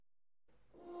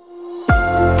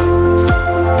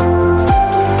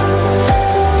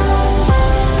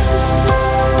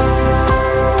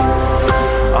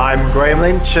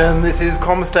Lynch, and this is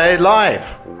CommsDay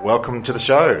Live. Welcome to the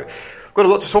show. We've got a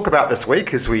lot to talk about this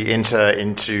week as we enter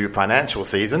into financial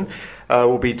season.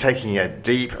 We'll be taking a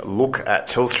deep look at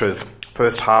Telstra's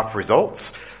first half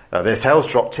results. Their sales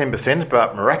dropped 10%,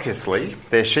 but miraculously,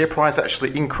 their share price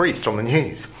actually increased on the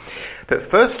news. But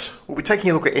first, we'll be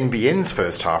taking a look at NBN's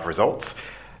first half results.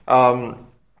 I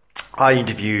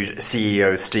interviewed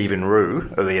CEO Stephen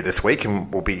Rue earlier this week,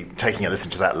 and we'll be taking a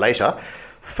listen to that later.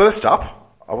 First up,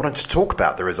 I wanted to talk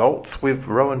about the results with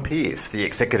Rowan Pearce, the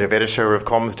executive editor of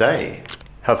CommsDay.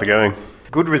 How's it going?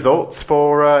 Good results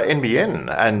for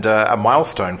NBN and a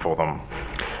milestone for them.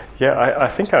 Yeah, I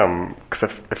think because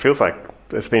it feels like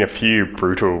there's been a few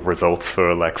brutal results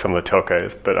for like some of the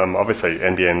telcos, but obviously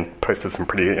NBN posted some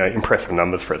pretty impressive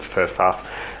numbers for its first half.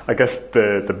 I guess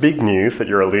the big news that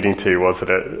you're alluding to was that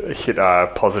it hit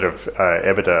positive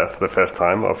EBITDA for the first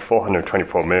time of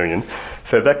 424 million.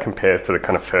 So that compares to the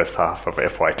kind of first half of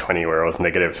FY20 where it was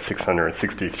negative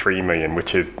 663 million,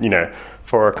 which is,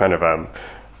 for a kind of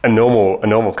a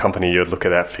normal company, you'd look at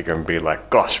that figure and be like,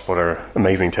 gosh, what an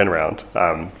amazing turnaround.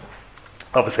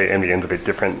 Obviously, NBN's a bit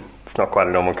different. It's not quite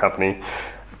a normal company.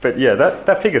 But yeah,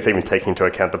 that figure's even taking into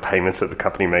account the payments that the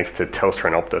company makes to Telstra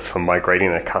and Optus for migrating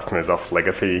their customers off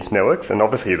legacy networks. And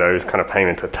obviously those kind of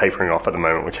payments are tapering off at the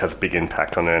moment, which has a big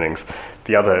impact on earnings.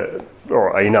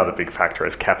 Another big factor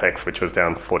is CapEx, which was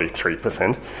down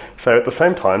 43%. So at the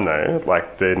same time, though,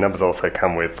 like the numbers also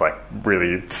come with like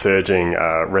really surging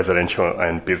residential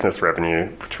and business revenue,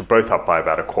 which were both up by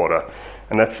about a quarter.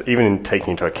 And that's even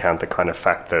taking into account the kind of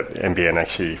fact that NBN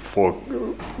actually,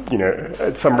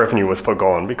 some revenue was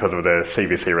foregone because of the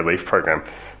CVC relief program.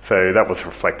 So that was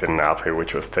reflected in ARPU,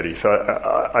 which was steady. So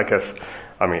I guess,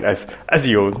 as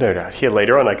you'll no doubt hear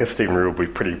later on, I guess Stephen Rue will be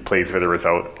pretty pleased with the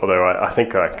result. Although I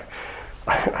think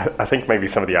maybe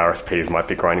some of the RSPs might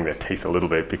be grinding their teeth a little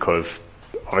bit because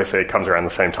obviously it comes around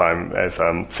the same time as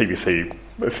CVC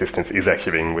assistance is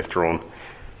actually being withdrawn.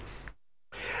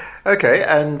 Okay,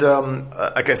 and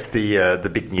I guess the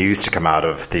big news to come out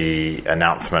of the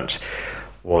announcement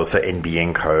was that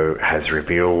NBN Co has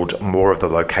revealed more of the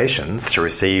locations to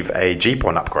receive a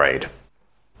GPON upgrade.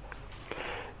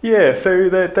 Yeah, so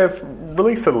they've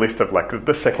released a list of like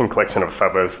the second collection of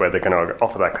suburbs where they're going to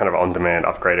offer that kind of on-demand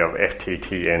upgrade of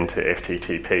FTTN to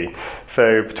FTTP.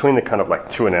 So between the kind of like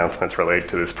two announcements related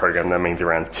to this program, that means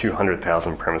around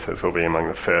 200,000 premises will be among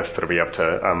the first that'll be able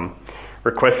to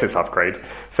request this upgrade.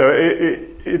 So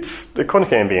it's according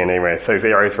to NBN anyway, so those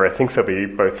areas where I think there'll be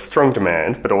both strong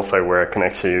demand, but also where it can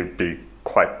actually be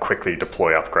quite quickly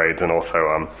deploy upgrades, and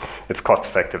also it's cost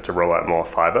effective to roll out more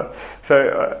fibre.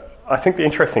 So I think the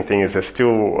interesting thing is there's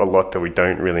still a lot that we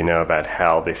don't really know about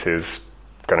how this is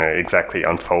going to exactly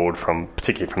unfold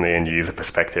particularly from the end user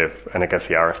perspective, and I guess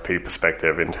the RSP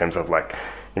perspective in terms of like,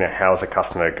 how is a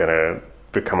customer going to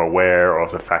become aware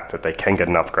of the fact that they can get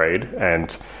an upgrade,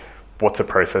 and what's the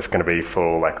process going to be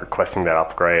for like requesting that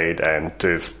upgrade, and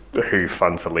who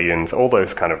funds the lead-ins, all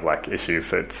those kind of like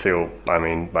issues that still,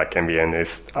 like NBN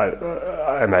is,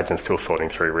 I imagine, still sorting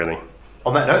through really.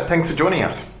 On that note, thanks for joining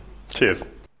us. Cheers.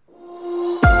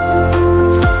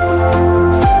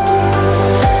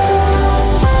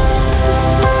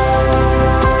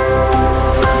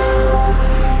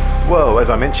 Well, as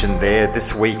I mentioned there,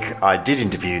 this week I did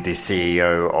interview the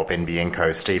CEO of NBN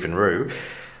Co, Stephen Rue.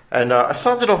 And I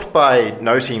started off by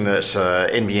noting that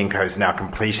NBN Co has now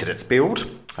completed its build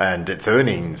and its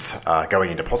earnings are going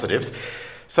into positives.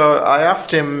 So I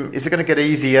asked him, is it going to get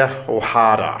easier or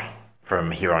harder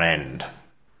from here on end?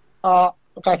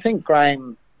 Look, I think,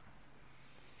 Graham,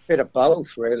 a bit of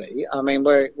both, really. I mean,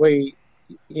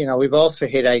 we've also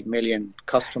hit 8 million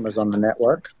customers on the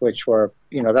network, which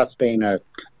that's been a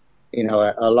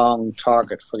long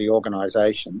target for the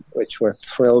organisation, which we're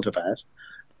thrilled about.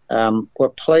 We're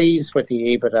pleased with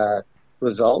the EBITDA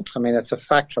result. I mean, it's a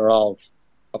factor of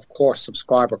course,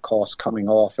 subscriber costs coming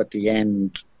off at the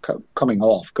end,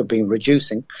 could be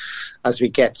reducing as we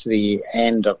get to the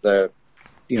end of the,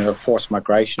 forced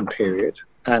migration period.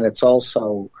 And it's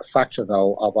also a factor,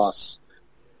 though, of us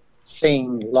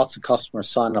seeing lots of customers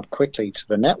sign up quickly to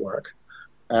the network,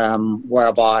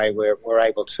 whereby we're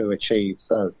able to achieve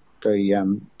the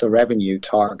revenue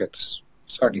targets,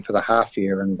 certainly for the half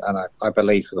year and I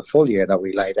believe for the full year that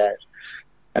we laid out.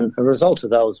 And the result of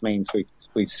those means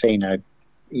we've seen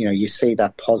you see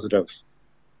that positive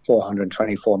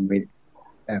 424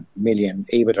 million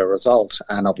EBITDA result,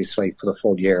 and obviously for the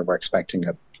full year we're expecting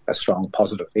a strong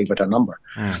positive EBITDA number.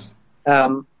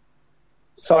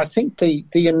 So I think the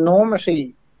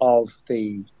enormity of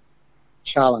the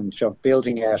challenge of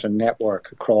building out a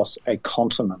network across a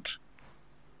continent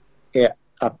at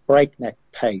breakneck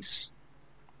pace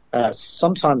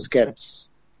sometimes gets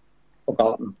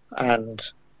forgotten. And,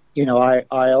 I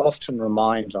often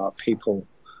remind our people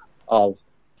of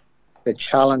the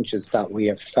challenges that we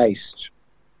have faced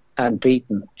and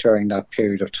beaten during that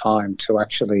period of time to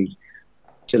actually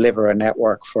deliver a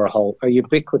network for a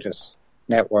ubiquitous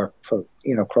network for,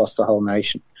 across the whole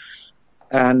nation.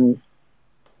 And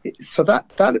so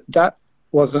that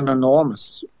was an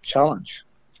enormous challenge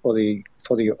for the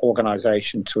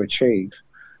organisation to achieve.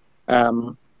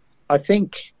 I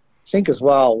think as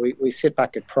well, we sit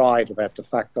back at pride about the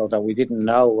fact, though, that we didn't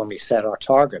know when we set our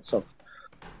targets of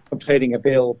completing a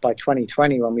bill by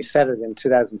 2020. When we set it in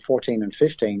 2014 and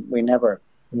 15, we never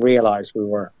realised we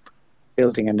were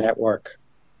building a network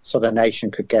so the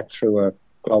nation could get through a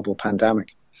global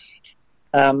pandemic.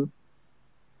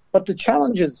 But the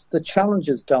challenges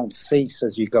don't cease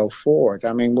as you go forward.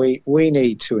 I mean, we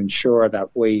need to ensure that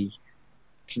we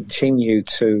continue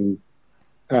to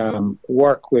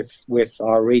work with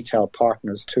our retail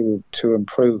partners to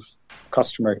improve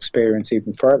customer experience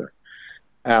even further.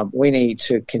 We need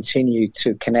to continue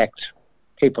to connect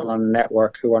people on the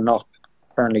network who are not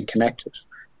currently connected.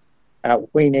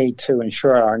 We need to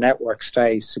ensure our network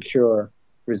stays secure,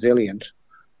 resilient,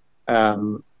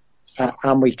 and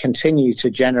we continue to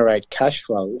generate cash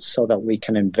flows so that we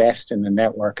can invest in the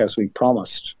network as we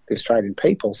promised the Australian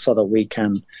people, so that we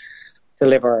can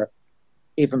deliver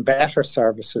even better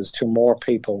services to more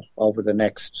people over the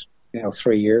next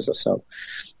 3 years or so.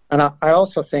 And I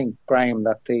also think, Graham,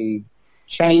 that the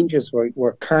changes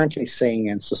we're currently seeing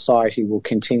in society will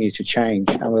continue to change,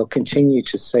 and we'll continue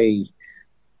to see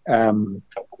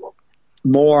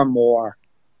more and more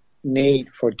need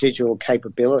for digital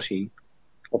capability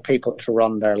for people to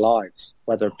run their lives,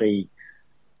 whether it be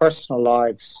personal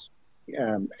lives,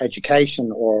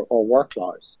 education, or work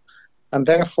lives. And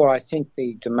therefore, I think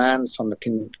the demands from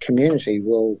the community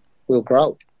will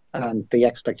grow, and the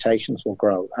expectations will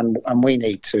grow. And we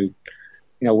need to,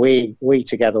 we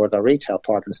together with our retail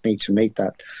partners need to meet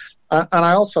that. And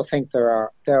I also think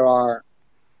there are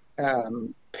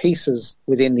pieces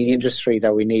within the industry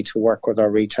that we need to work with our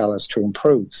retailers to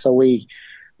improve. So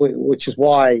which is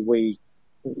why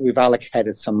we've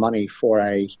allocated some money for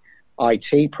a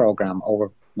IT program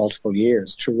over multiple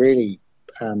years to really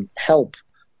help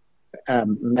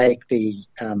make the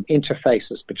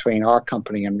interfaces between our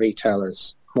company and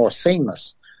retailers more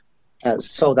seamless,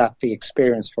 so that the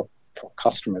experience for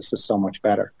customers is so much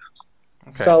better.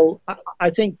 Okay. So I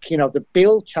think, the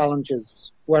bill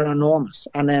challenges were enormous.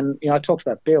 And then, I talked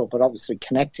about bill, but obviously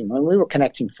connecting. When we were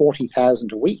connecting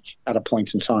 40,000 a week at a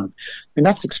point in time, I mean,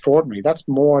 that's extraordinary. That's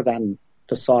more than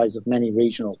the size of many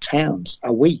regional towns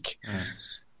a week.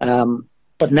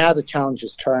 But now the challenge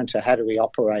has turned to how do we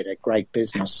operate a great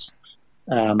business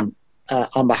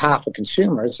on behalf of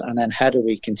consumers, and then how do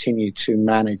we continue to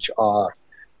manage our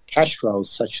cash flows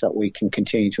such that we can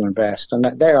continue to invest, and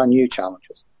there are new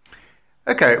challenges.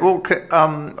 Okay, well,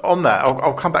 on that,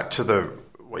 I'll come back to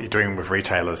what you're doing with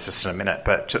retailers just in a minute,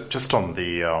 but just on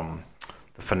the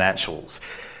financials,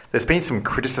 there's been some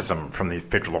criticism from the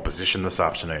federal opposition this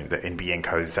afternoon that NBN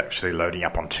Co is actually loading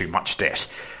up on too much debt.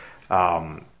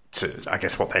 To, I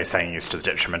guess what they're saying is to the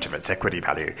detriment of its equity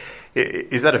value.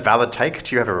 Is that a valid take?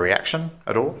 Do you have a reaction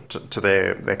at all to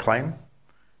their claim?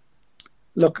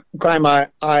 Look, Graham, I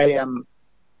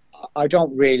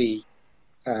don't really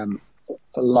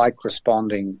like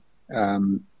responding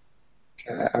around.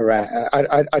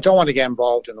 I don't want to get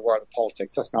involved in the world of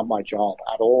politics. That's not my job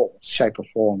at all, shape or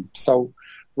form. So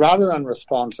rather than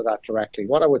respond to that directly,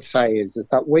 what I would say is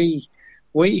that we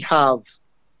have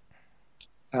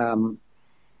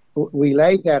we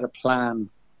laid out a plan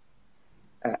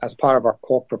as part of our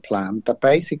corporate plan that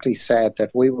basically said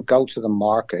that we would go to the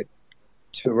market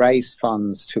to raise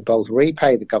funds to both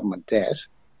repay the government debt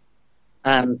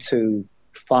and to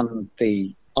fund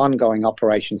the ongoing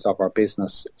operations of our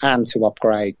business, and to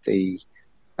upgrade to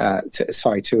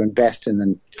invest in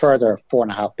a further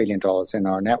 $4.5 billion in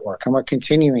our network. And we're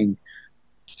continuing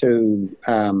to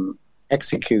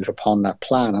execute upon that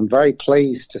plan. I'm very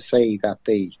pleased to see that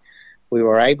we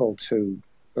were able to,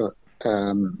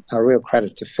 a real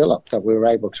credit to Philip, that we were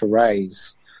able to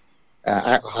raise,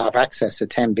 have access to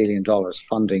 $10 billion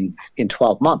funding in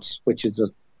 12 months, which is a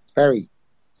very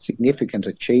significant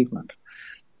achievement.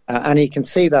 And you can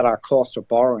see that our cost of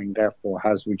borrowing, therefore,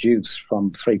 has reduced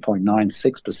from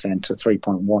 3.96% to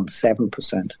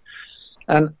 3.17%.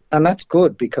 And that's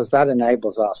good, because that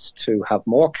enables us to have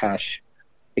more cash,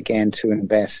 again, to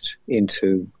invest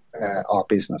into our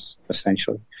business,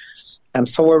 essentially. And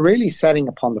so we're really setting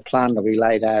upon the plan that we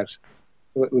laid out.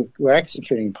 We're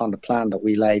executing upon the plan that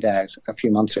we laid out a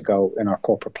few months ago in our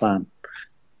corporate plan.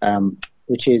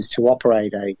 which is to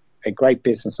operate a great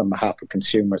business on behalf of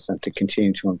consumers and to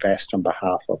continue to invest on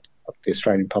behalf of the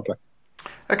Australian public.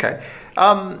 Okay.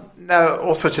 Now,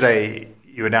 also today,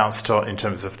 you announced in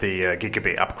terms of the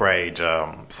gigabit upgrade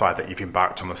side that you've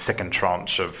embarked on the second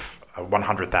tranche of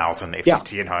 100,000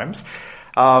 FTTN homes.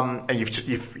 And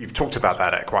you've talked about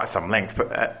that at quite some length,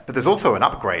 but there's also an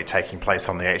upgrade taking place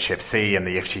on the HFC and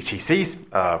the FTTC's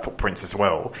footprints as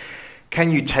well. Can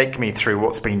you take me through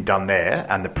what's been done there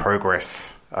and the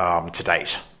progress to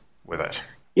date with it?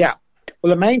 Yeah.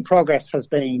 Well, the main progress has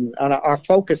been, and our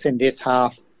focus in this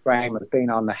half, Graham, has been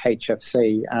on the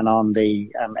HFC and on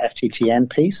the FTTN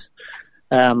piece.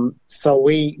 So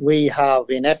we have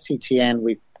in FTTN,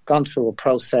 we've gone through a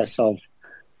process of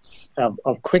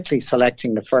quickly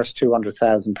selecting the first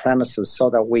 200,000 premises so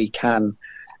that we can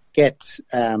get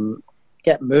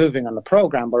moving on the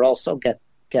program, but also get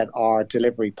our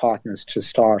delivery partners to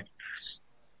start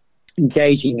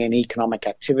engaging in economic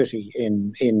activity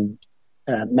in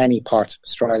many parts of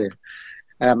Australia.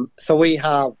 So we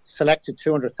have selected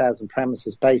 200,000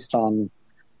 premises based on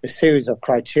a series of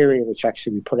criteria which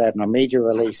actually we put out in our media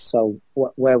release. So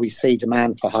where we see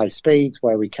demand for high speeds,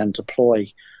 where we can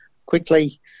deploy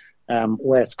quickly,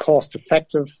 where it's cost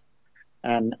effective,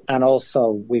 and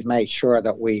also we've made sure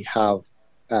that we have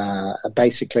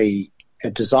basically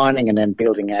designing and then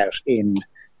building out in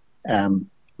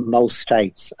most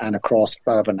states and across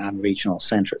urban and regional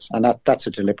centres, and that's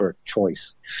a deliberate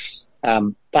choice.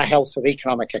 That helps with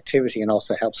economic activity and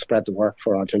also helps spread the work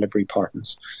for our delivery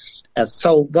partners.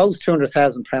 So those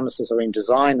 200,000 premises are in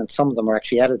design, and some of them are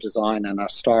actually out of design and are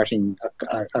starting.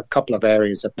 A couple of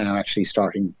areas are now actually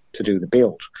starting to do the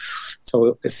build.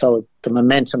 So the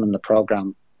momentum in the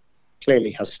program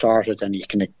clearly has started, and you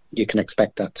can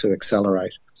expect that to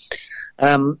accelerate.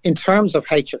 In terms of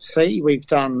HFC, we've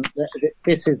done.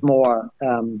 This is more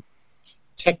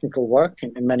technical work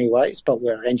in many ways, but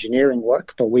we're engineering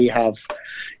work. But we have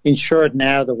ensured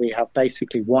now that we have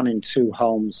basically 1 in 2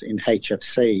 homes in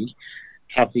HFC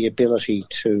have the ability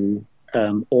to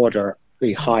order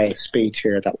the highest speed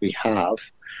tier that we have,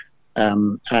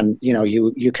 and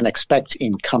you can expect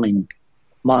in coming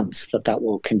months that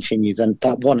will continue. Then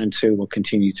that 1 in 2 will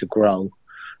continue to grow.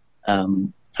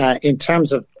 In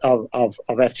terms of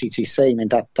FTTC, I mean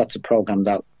that's a program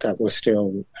that we're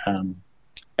still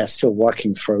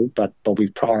working through, but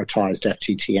we've prioritised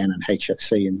FTTN and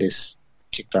HFC in this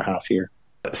particular half year.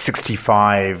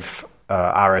 65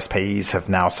 RSPs have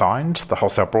now signed the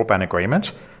wholesale broadband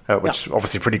agreement, which is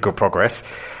obviously pretty good progress.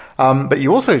 But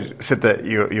you also said that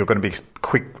you're going to be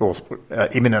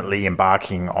imminently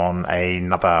embarking on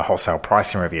another wholesale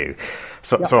pricing review.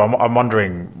 So I'm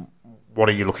wondering, what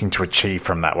are you looking to achieve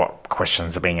from that? What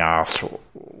questions are being asked?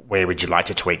 Where would you like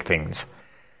to tweak things?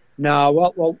 No,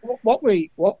 well, what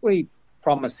we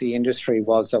promised the industry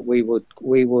was that we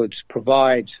would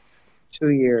provide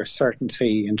 2-year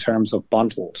certainty in terms of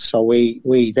bundles. So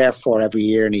we therefore every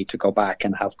year need to go back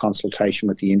and have consultation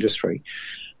with the industry.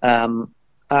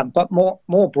 But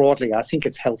more broadly, I think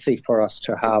it's healthy for us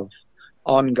to have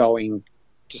ongoing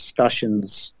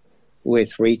discussions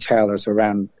with retailers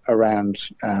around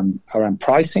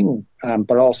pricing,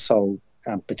 but also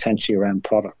potentially around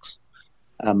products.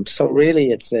 So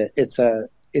really, it's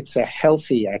a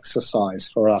healthy exercise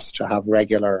for us to have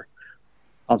regular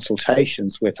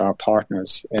consultations with our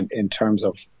partners in terms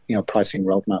of pricing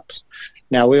roadmaps.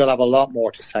 Now we will have a lot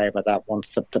more to say about that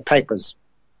once the paper's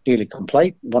nearly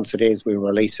complete. Once it is, we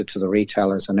release it to the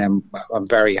retailers, and then I'm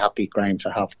very happy, Graham,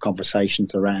 to have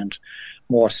conversations around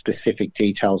more specific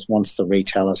details once the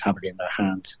retailers have it in their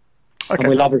hands. Okay.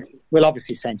 And we'll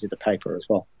obviously send you the paper as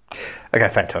well. Okay,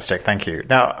 fantastic. Thank you.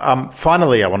 Now,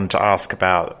 finally, I wanted to ask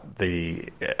about the,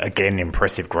 again,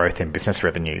 impressive growth in business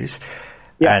revenues.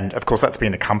 Yeah. And, of course, that's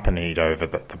been accompanied over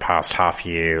the past half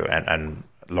year and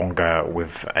longer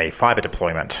with a fibre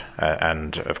deployment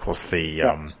and, of course, the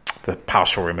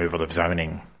partial removal of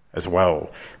zoning as well.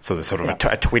 So there's sort of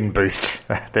a twin boost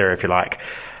there, if you like.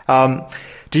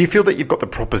 Do you feel that you've got the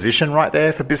proposition right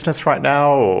there for business right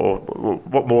now, or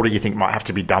what more do you think might have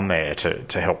to be done there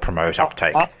to help promote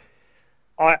uptake?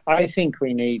 I think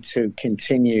we need to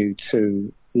continue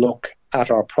to look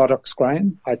at our products,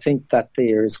 Graham. I think that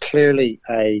there is clearly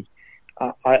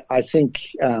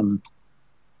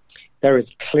there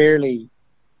is clearly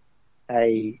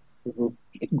a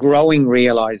growing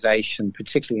realisation,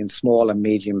 particularly in small and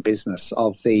medium business,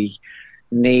 of the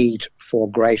need for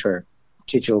greater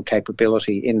digital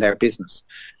capability in their business.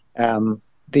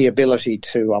 The ability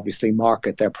to obviously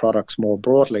market their products more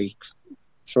broadly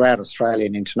throughout Australia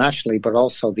and internationally, but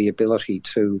also the ability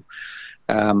to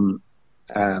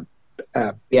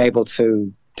be able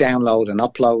to download and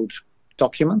upload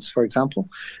documents, for example,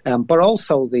 but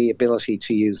also the ability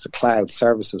to use the cloud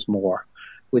services more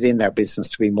within their business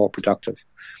to be more productive.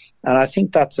 And I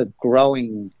think that's a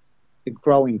growing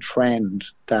trend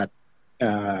that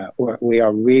we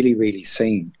are really, really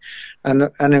seeing. And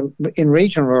in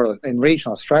regional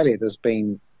Australia, there's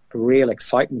been a real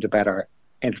excitement about our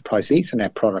enterprise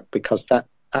Ethernet product, because that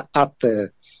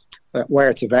where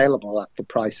it's available at the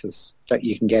prices that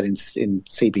you can get in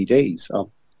CBDs of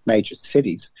major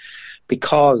cities,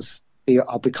 because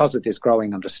of this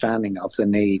growing understanding of the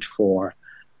need for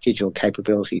digital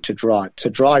capability to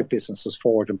drive businesses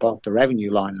forward in both the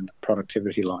revenue line and the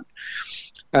productivity line.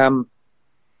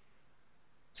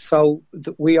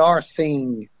 We are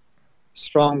seeing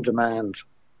strong demand,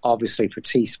 obviously, for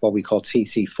what we call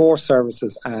TC4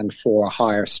 services and for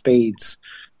higher speeds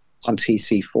on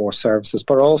TC4 services,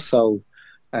 but also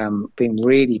being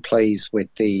really pleased with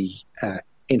the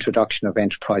introduction of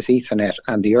enterprise Ethernet,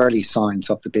 and the early signs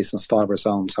of the business fibre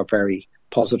zones are very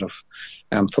positive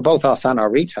for both us and our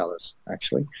retailers,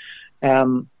 actually.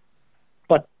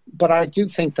 But I do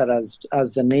think that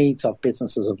as the needs of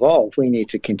businesses evolve, we need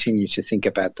to continue to think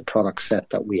about the product set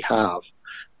that we have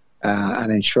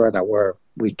and ensure that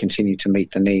we continue to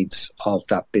meet the needs of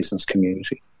that business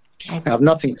community. I have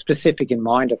nothing specific in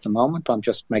mind at the moment, but I'm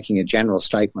just making a general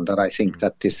statement that I think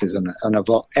that this is an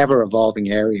ever-evolving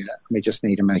area, and we just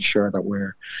need to make sure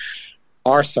that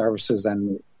our services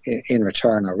and, in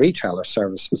return, our retailer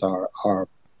services are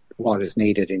what is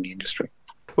needed in the industry.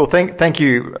 Well, thank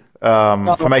you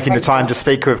for making the time to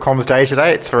speak with Comms Day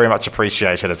today. It's very much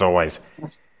appreciated, as always.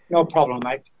 No problem,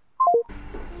 mate.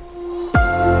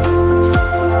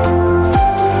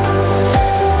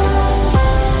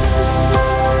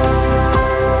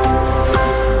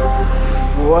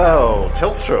 Well,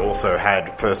 Telstra also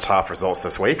had first half results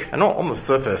this week, and on the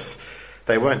surface,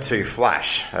 they weren't too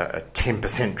flash. A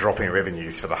 10% drop in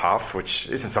revenues for the half, which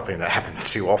isn't something that happens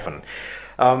too often.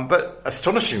 But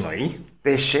astonishingly,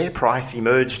 their share price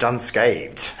emerged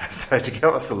unscathed. So to give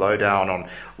us the lowdown on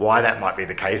why that might be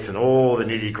the case and all the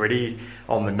nitty-gritty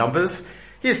on the numbers,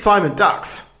 here's Simon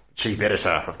Dux, Chief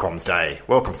Editor of Comms Day.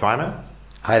 Welcome, Simon.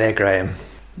 Hi there, Graham.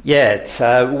 Yeah, it's,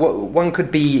 one could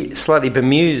be slightly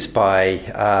bemused by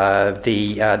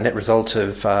the net result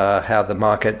of how the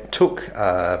market took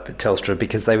Telstra,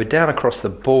 because they were down across the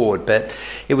board. But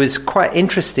it was quite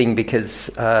interesting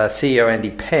because CEO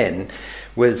Andy Penn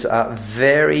was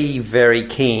very, very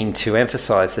keen to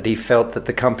emphasise that he felt that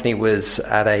the company was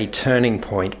at a turning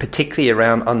point, particularly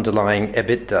around underlying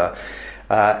EBITDA.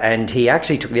 And he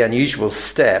actually took the unusual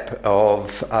step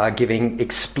of giving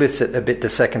explicit EBITDA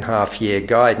second half year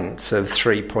guidance of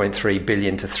 3.3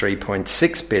 billion to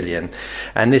 3.6 billion.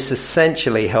 And this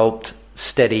essentially helped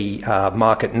steady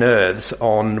market nerves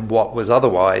on what was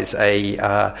otherwise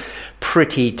a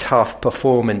pretty tough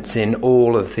performance in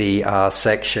all of the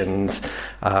sections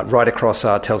right across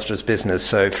Telstra's business.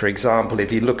 So, for example,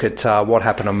 if you look at what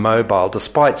happened on mobile,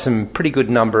 despite some pretty good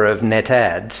number of net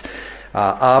adds,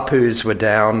 ARPUs were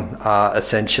down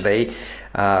essentially.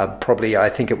 Probably, I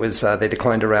think it was they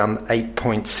declined around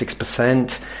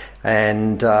 8.6%,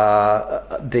 and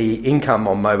the income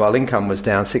on mobile income was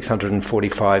down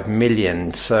 645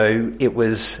 million. So it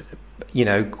was,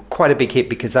 quite a big hit,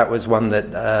 because that was one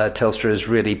that Telstra is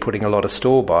really putting a lot of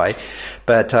store by.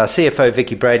 But CFO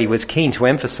Vicki Brady was keen to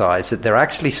emphasise that they're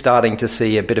actually starting to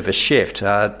see a bit of a shift.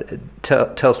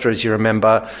 Telstra, as you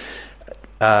remember,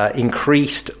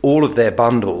 increased all of their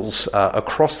bundles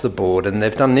across the board, and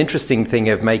they've done an interesting thing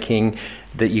of making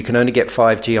that you can only get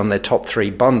 5G on their top 3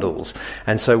 bundles.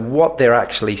 And so what they're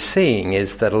actually seeing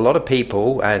is that a lot of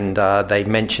people, and they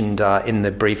mentioned in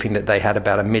the briefing that they had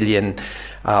about 1 million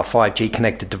 5G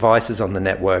connected devices on the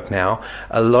network now.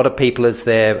 A lot of people, as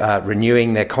they're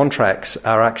renewing their contracts,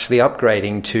 are actually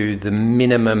upgrading to the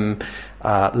minimum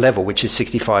level, which is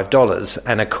 $65.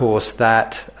 And of course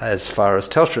that, as far as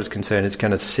Telstra is concerned, is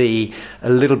going to see a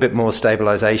little bit more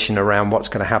stabilisation around what's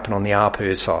going to happen on the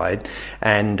ARPU side,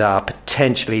 and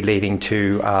potentially leading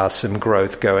to some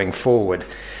growth going forward.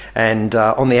 And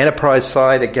on the enterprise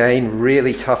side, again,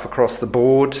 really tough across the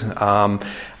board.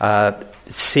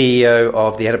 CEO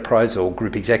of the enterprise, or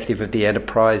group executive of the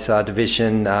enterprise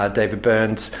division, David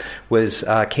Burns, was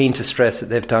keen to stress that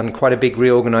they've done quite a big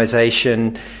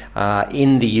reorganisation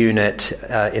in the unit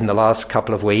in the last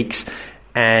couple of weeks,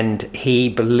 and he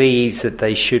believes that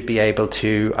they should be able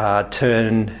to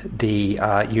turn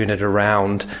the unit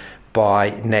around by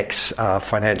next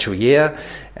financial year.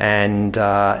 And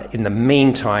in the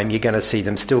meantime, you're going to see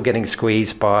them still getting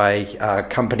squeezed by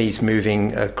companies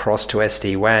moving across to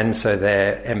SD-WAN, so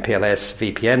their MPLS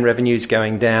VPN revenues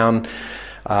going down.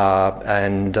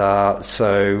 So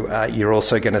you're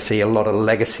also going to see a lot of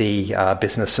legacy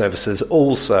business services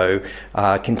also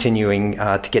continuing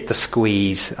to get the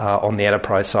squeeze on the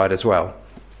enterprise side as well.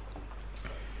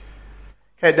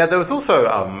 Okay, now there was also,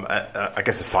 I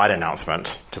guess, a side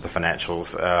announcement to the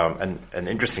financials, an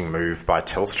interesting move by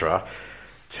Telstra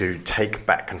to take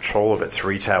back control of its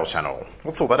retail channel.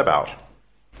 What's all that about?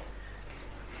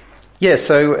 Yeah,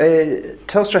 so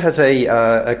Telstra has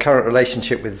a current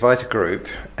relationship with Vita Group,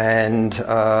 and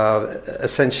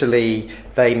essentially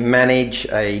they manage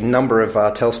a number of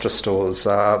Telstra stores.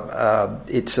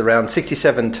 It's around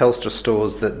 67 Telstra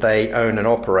stores that they own and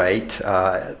operate.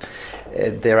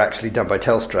 They're actually done by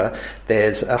Telstra.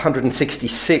 There's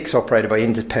 166 operated by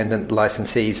independent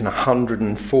licensees and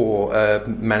 104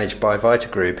 managed by Vita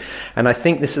Group. And I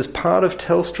think this is part of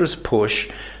Telstra's push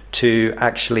to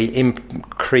actually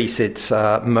increase its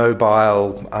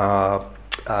mobile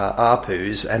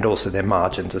ARPUs and also their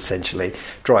margins, essentially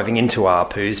driving into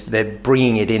ARPUs. They're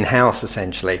bringing it in-house,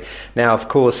 essentially. Now, of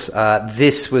course,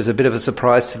 this was a bit of a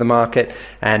surprise to the market,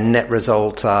 and net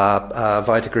result,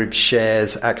 Vita Group's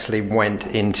shares actually went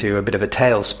into a bit of a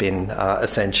tailspin,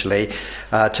 essentially,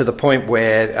 to the point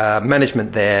where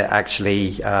management there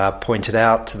actually pointed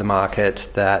out to the market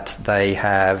that they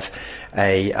have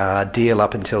a deal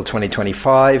up until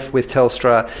 2025 with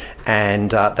Telstra,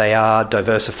 and they are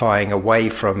diversifying away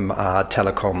from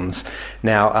telecoms.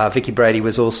 Now, Vicky Brady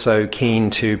was also keen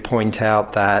to point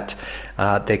out that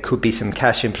there could be some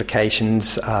cash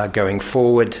implications going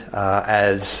forward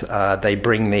as they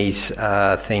bring these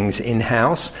things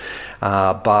in-house,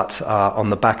 but on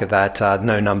the back of that,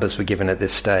 no numbers were given at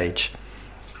this stage.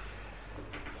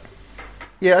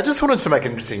 Yeah, I just wanted to make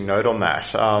an interesting note on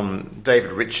that.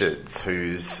 David Richards,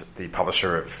 who's the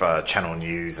publisher of Channel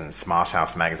News and Smart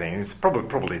House magazine, is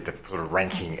probably the sort of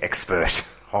ranking expert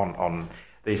on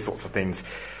these sorts of things.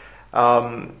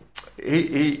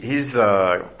 His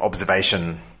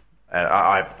observation,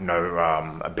 I have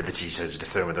no ability to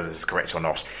discern whether this is correct or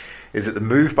not, is that the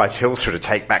move by Telstra to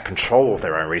take back control of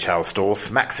their own retail stores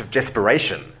smacks of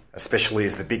desperation, especially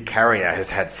as the big carrier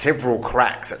has had several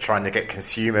cracks at trying to get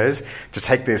consumers to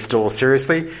take their stores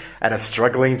seriously and are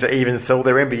struggling to even sell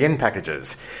their NBN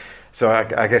packages. So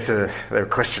I guess there are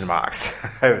question marks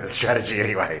over the strategy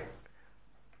anyway.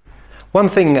 One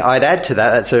thing I'd add to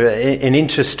that's an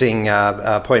interesting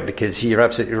point, because you're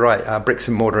absolutely right. Bricks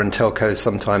and mortar and telcos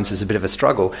sometimes is a bit of a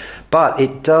struggle, but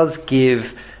it does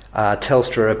give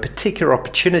Telstra a particular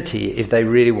opportunity if they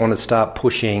really want to start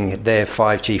pushing their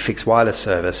 5G fixed wireless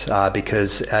service,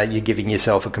 because you're giving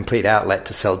yourself a complete outlet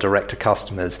to sell direct to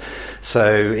customers.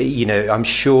 So, I'm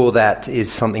sure that is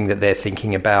something that they're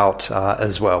thinking about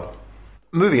as well.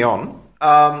 Moving on,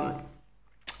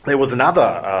 there was another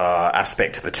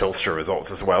aspect to the Telstra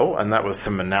results as well, and that was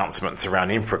some announcements around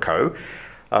InfraCo.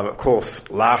 Of course,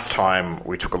 last time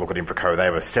we took a look at InfraCo, they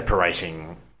were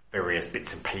separating various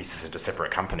bits and pieces into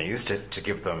separate companies to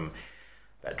give them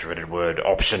that dreaded word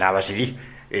optionality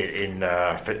in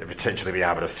potentially being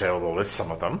able to sell or list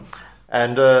some of them.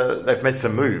 And they've made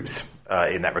some moves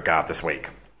in that regard this week.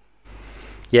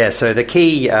 Yeah, so the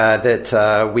key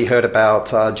that we heard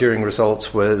about during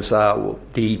results was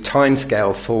the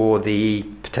timescale for the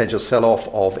potential sell-off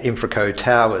of InfraCo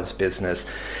Towers business.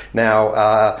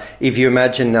 Now, if you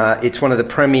imagine it's one of the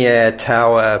premier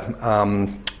tower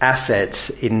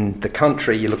assets in the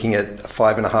country, you're looking at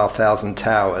 5,500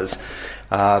 towers.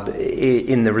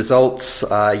 In the results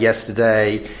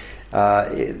yesterday,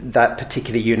 that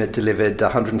particular unit delivered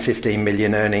 115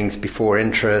 million earnings before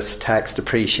interest, tax,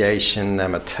 depreciation,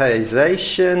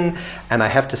 amortization, and I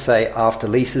have to say after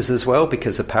leases as well,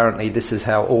 because apparently this is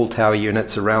how all tower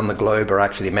units around the globe are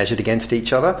actually measured against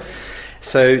each other.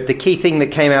 So the key thing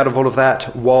that came out of all of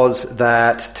that was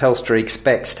that Telstra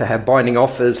expects to have binding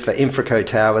offers for InfraCo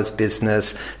Towers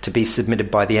business to be submitted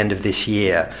by the end of this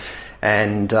year.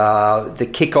 And the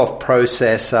kick-off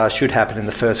process should happen in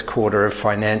the first quarter of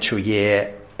financial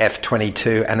year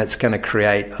F22, and it's going to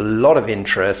create a lot of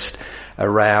interest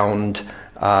around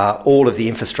all of the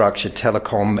infrastructure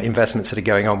telecom investments that are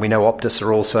going on. We know Optus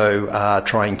are also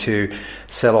trying to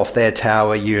sell off their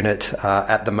tower unit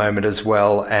at the moment as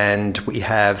well, and we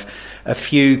have a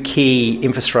few key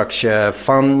infrastructure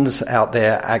funds out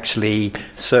there actually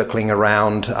circling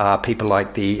around, people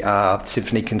like the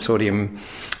Symphony Consortium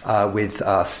with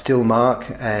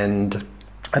Stillmark and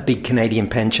a big Canadian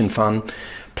pension fund.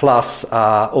 Plus,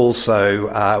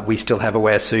 also, we still have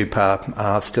Aware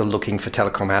Super still looking for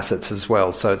telecom assets as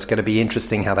well. So it's going to be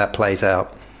interesting how that plays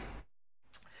out.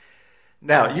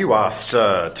 Now, you asked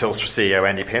Telstra CEO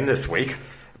Andy Penn this week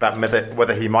about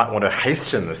whether he might want to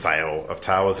hasten the sale of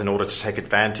towers in order to take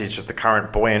advantage of the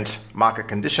current buoyant market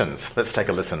conditions. Let's take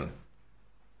a listen.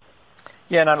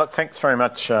 Yeah, no, look, thanks very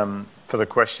much for the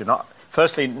question.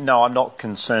 Firstly, no, I'm not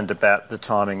concerned about the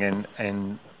timing,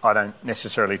 and I don't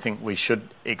necessarily think we should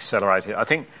accelerate it. I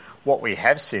think what we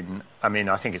have seen, I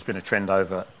think it's been a trend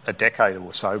over a decade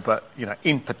or so, but,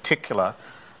 in particular,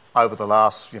 over the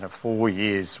last, 4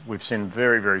 years, we've seen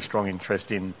very, very strong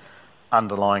interest in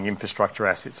underlying infrastructure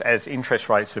assets as interest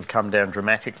rates have come down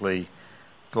dramatically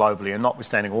globally, and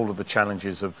notwithstanding all of the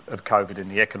challenges of COVID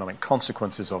and the economic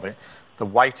consequences of it, the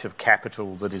weight of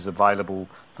capital that is available,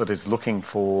 that is looking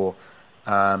for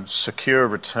secure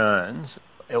returns,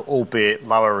 albeit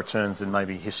lower returns than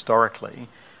maybe historically,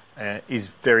 is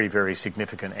very, very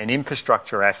significant. And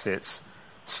infrastructure assets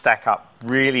stack up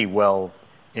really well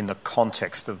in the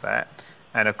context of that.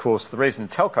 And of course, the reason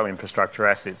telco infrastructure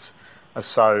assets are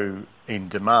so in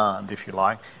demand, if you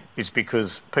like, is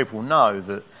because people know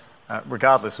that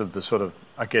regardless of the sort of,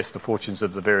 the fortunes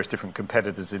of the various different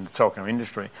competitors in the telco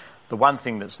industry, the one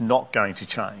thing that's not going to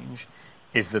change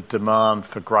is the demand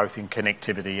for growth in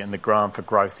connectivity and the demand for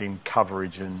growth in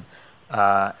coverage and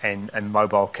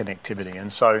mobile connectivity.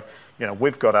 And so,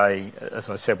 we've got as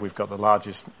I said, we've got the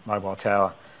largest mobile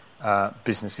tower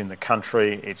business in the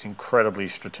country. It's incredibly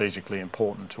strategically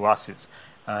important to us.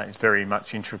 It's very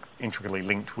much intricately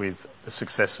linked with the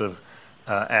success of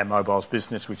our mobiles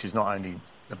business, which is not only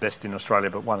the best in Australia,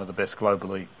 but one of the best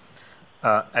globally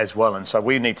as well. And so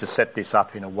we need to set this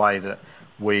up in a way that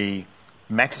we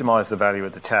maximise the value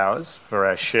of the towers for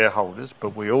our shareholders,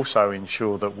 but we also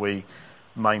ensure that we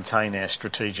maintain our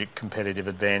strategic competitive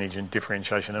advantage and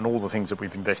differentiation and all the things that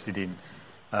we've invested in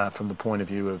from the point of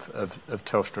view of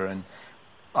Telstra. And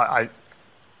I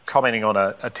commenting on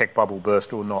a tech bubble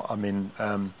burst or not,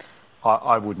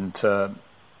 I wouldn't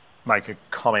make a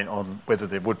comment on whether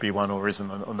there would be one or isn't,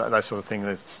 on that sort of thing.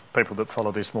 There's people that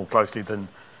follow this more closely than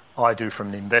I do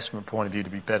from the investment point of view to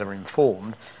be better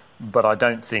informed, but I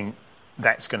don't think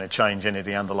that's going to change any of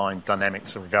the underlying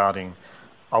dynamics regarding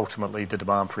ultimately the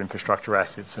demand for infrastructure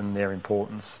assets and their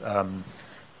importance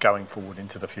going forward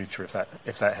into the future,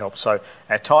 if that helps. So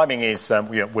our timing is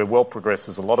we're well progressed.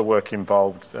 There's a lot of work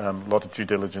involved, a lot of due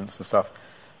diligence and stuff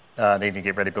needing to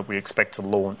get ready, but we expect to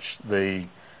launch the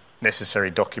necessary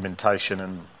documentation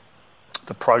and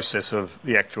the process of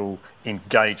the actual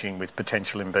engaging with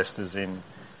potential investors in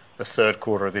the third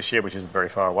quarter of this year, which isn't very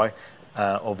far away,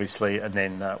 obviously, and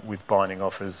then with binding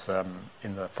offers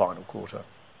in the final quarter.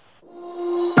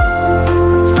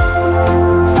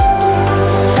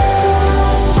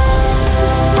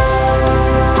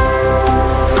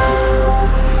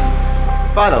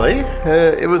 Finally,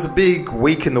 it was a big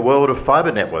week in the world of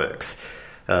fibre networks.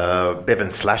 Bevan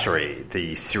Slattery,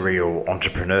 the serial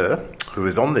entrepreneur who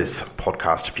was on this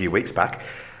podcast a few weeks back,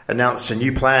 announced a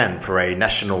new plan for a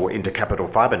national intercapital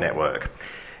fibre network.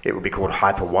 It will be called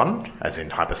Hyper One, as in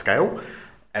hyperscale,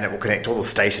 and it will connect all the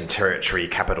state and territory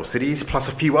capital cities, plus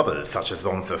a few others, such as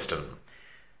Launceston.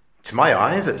 To my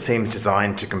eyes, it seems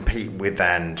designed to compete with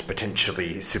and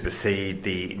potentially supersede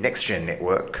the NextGen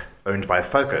network owned by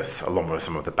Vocus, along with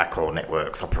some of the backhaul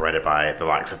networks operated by the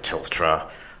likes of Telstra,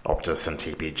 Optus and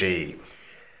TPG.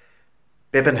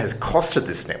 Bevan has costed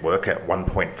this network at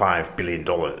 $1.5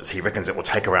 billion. He reckons it will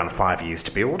take around 5 years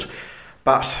to build,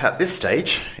 but at this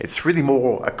stage, it's really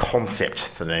more a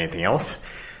concept than anything else.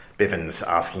 Bevan's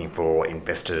asking for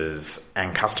investors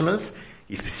and customers.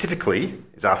 He specifically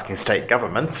is asking state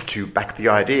governments to back the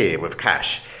idea with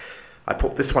cash. I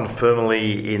put this one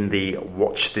firmly in the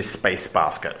watch this space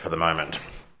basket for the moment.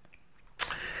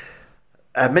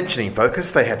 Mentioning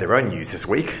Vocus, they had their own news this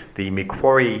week. The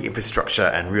Macquarie Infrastructure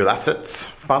and Real Assets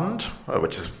Fund,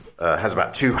 which has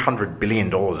about $200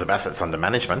 billion of assets under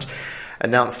management,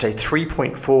 announced a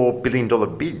 $3.4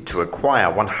 billion bid to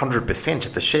acquire 100%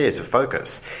 of the shares of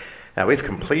Vocus. Now, we've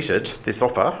completed this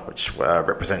offer, which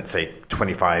represents a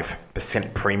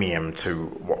 25% premium to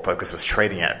what Vocus was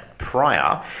trading at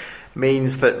prior,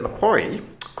 means that Macquarie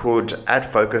could add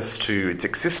Vocus to its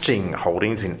existing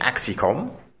holdings in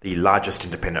Axicom, the largest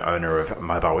independent owner of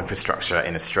mobile infrastructure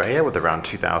in Australia with around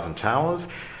 2,000 towers,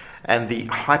 and the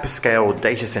hyperscale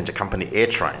data center company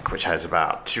AirTrunk, which has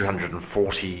about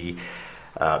 240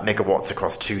 megawatts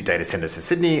across 2 data centers in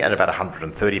Sydney and about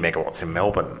 130 megawatts in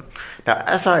Melbourne. Now,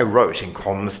 as I wrote in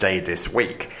Comms Day this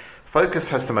week, Vocus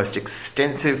has the most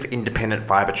extensive independent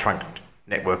fibre trunk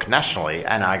network nationally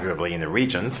and arguably in the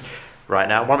regions right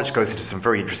now, one which goes into some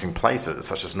very interesting places,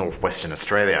 such as northwestern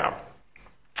Australia.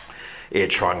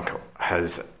 AirTrunk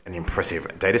has an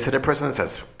impressive data center presence,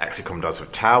 as Axicom does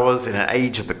with towers. In an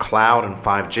age of the cloud and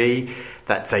 5G,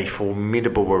 that's a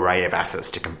formidable array of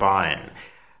assets to combine.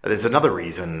 There's another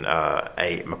reason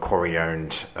a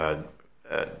Macquarie-owned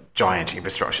giant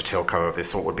infrastructure telco of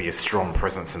this sort would be a strong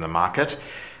presence in the market,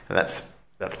 and that's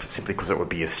simply because it would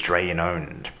be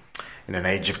Australian-owned. In an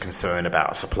age of concern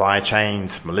about supply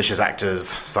chains, malicious actors,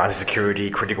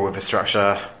 cybersecurity, critical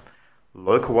infrastructure,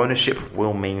 local ownership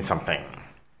will mean something.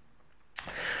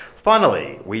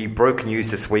 Finally, we broke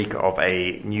news this week of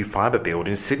a new fibre build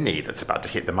in Sydney that's about to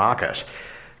hit the market.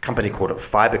 A company called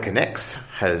FibreConnex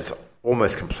has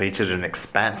almost completed an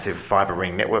expansive fibre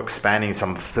ring network spanning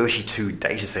some 32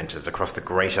 data centres across the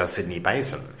greater Sydney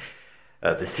basin.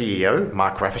 The CEO,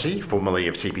 Mark Rafferty, formerly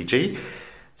of TPG,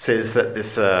 says that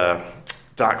this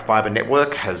dark fibre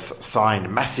network has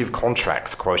signed massive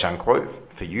contracts, quote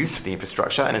unquote, for use of the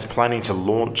infrastructure and is planning to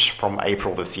launch from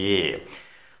April this year.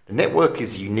 The network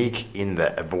is unique in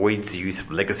that it avoids use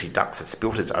of legacy ducts. It's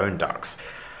built its own ducts.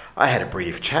 I had a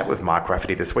brief chat with Mark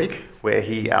Rafferty this week where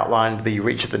he outlined the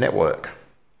reach of the network.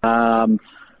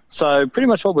 So pretty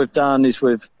much what we've done is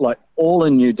we've all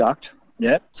in new duct.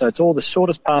 Yeah. So it's all the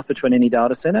shortest path between any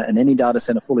data center and any data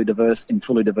center fully diverse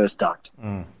duct.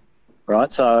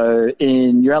 Right. So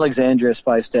in your Alexandria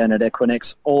space down at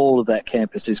Equinix, all of that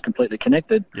campus is completely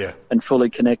connected and fully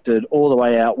connected all the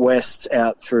way out west,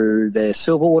 out through their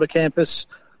Silverwater campus,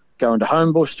 going to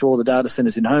Homebush, to all the data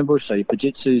centers in Homebush. So your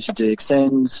Fujitsu's, your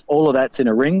DXNs, all of that's in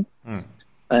a ring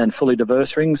and fully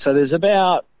diverse ring. So there's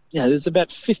about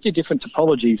 50 different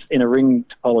topologies in a ring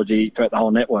topology throughout the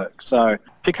whole network. So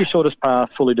pick your shortest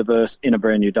path, fully diverse in a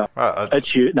brand new duct.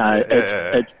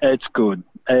 It's good.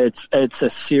 It's a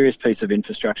serious piece of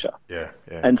infrastructure.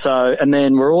 And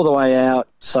then we're all the way out.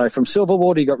 So from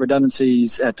Silverwater, you got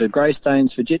redundancies out to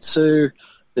Greystanes, Fujitsu.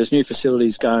 There's new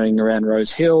facilities going around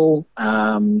Rose Hill.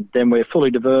 Then we're fully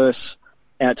diverse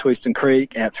out to Eastern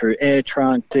Creek, out through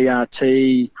AirTrunk,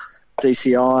 DRT,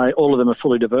 DCI. All of them are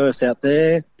fully diverse out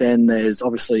there. Then there's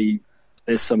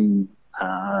some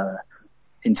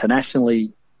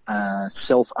internationally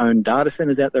self-owned data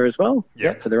centers out there as well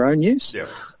for their own use.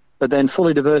 But then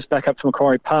fully diverse back up to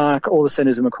Macquarie Park, all the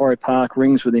centres in Macquarie Park,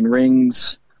 rings within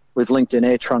rings. We've linked in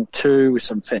AirTrunk 2 with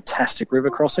some fantastic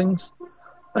river crossings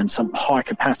and some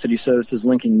high-capacity services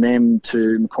linking them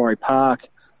to Macquarie Park.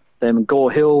 Then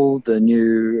Gore Hill, the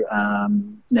new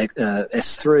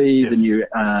S3, the new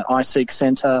iSeek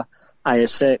Centre,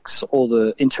 ASX, all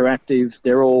the interactive.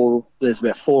 There's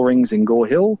about 4 rings in Gore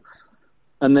Hill.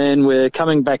 And then we're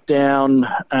coming back down.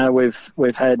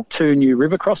 We've had 2 new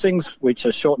river crossings, which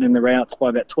are shortening the routes by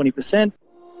about 20%.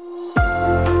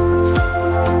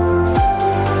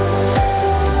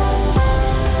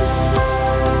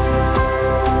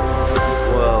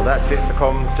 Well, that's it for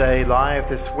Comms Day Live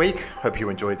this week. Hope you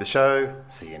enjoyed the show.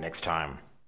 See you next time.